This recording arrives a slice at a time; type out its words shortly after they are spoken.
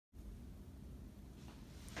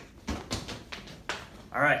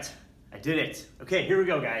All right, I did it. Okay, here we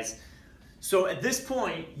go, guys. So at this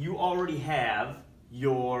point, you already have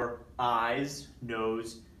your eyes,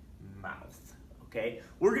 nose, mouth, okay?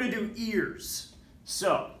 We're gonna do ears.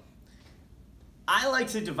 So, I like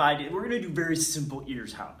to divide it. We're gonna do very simple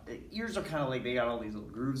ears. Ears are kind of like, they got all these little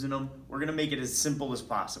grooves in them. We're gonna make it as simple as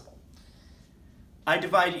possible. I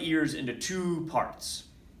divide ears into two parts,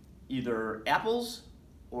 either apples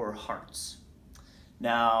or hearts.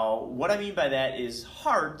 Now, what I mean by that is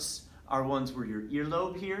hearts are ones where your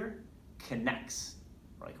earlobe here connects,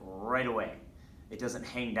 like right away. It doesn't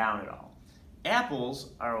hang down at all.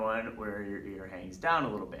 Apples are one where your ear hangs down a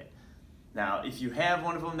little bit. Now, if you have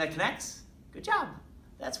one of them that connects, good job.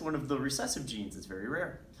 That's one of the recessive genes. It's very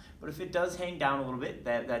rare. But if it does hang down a little bit,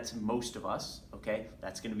 that's most of us, okay?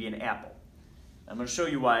 That's gonna be an apple. I'm gonna show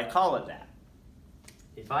you why I call it that.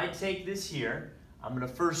 If I take this here, I'm gonna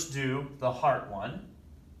first do the heart one,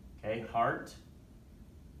 okay? Heart.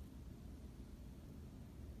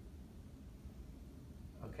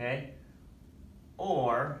 Okay?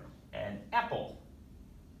 Or an apple.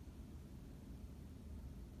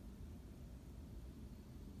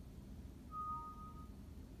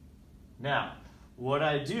 Now, what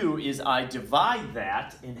I do is I divide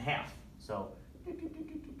that in half. So,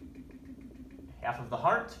 half of the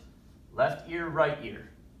heart, left ear, right ear.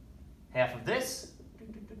 Half of this,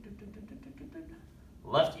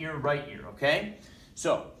 left ear, right ear, okay?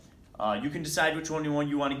 So, you can decide which one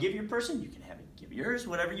you want to give your person. You can have it give yours,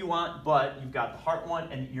 whatever you want, but you've got the heart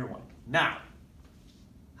one and the ear one. Now,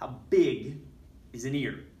 how big is an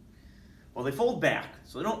ear? Well, they fold back,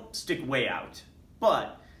 so they don't stick way out,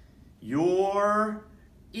 but your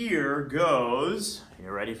ear goes, are you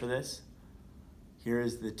ready for this? Here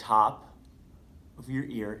is the top of your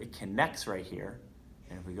ear. It connects right here.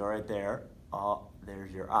 And if we go right there,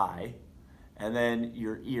 there's your eye. And then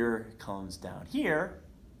your ear comes down here,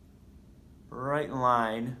 right in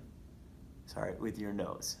line, with your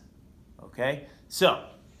nose. Okay? So,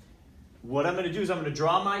 what I'm gonna do is I'm gonna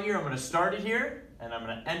draw my ear, I'm gonna start it here, and I'm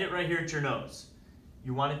gonna end it right here at your nose.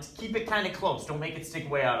 You want it to keep it kind of close. Don't make it stick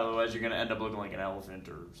way out, otherwise you're gonna end up looking like an elephant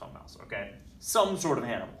or something else, okay? Some sort of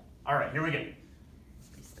animal. All right, here we go.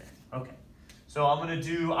 Okay, so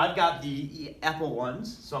I've got the apple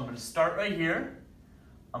ones, so I'm gonna start right here.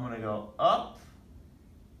 I'm gonna go up,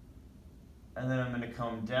 and then I'm gonna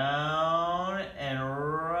come down, and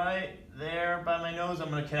right there by my nose, I'm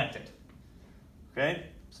gonna connect it. Okay,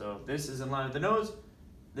 so this is in line with the nose,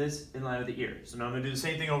 this in line with the ear. So now I'm gonna do the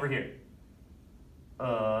same thing over here.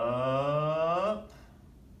 Up,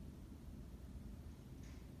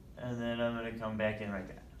 and then I'm gonna come back in like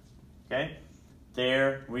that. Okay,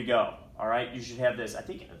 there we go. All right, you should have this. I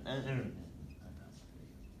think.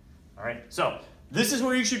 All right, so this is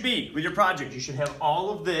where you should be with your project. You should have all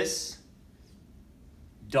of this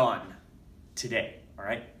done today. All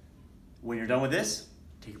right, when you're done with this,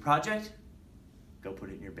 take your project, go put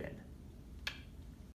it in your bin.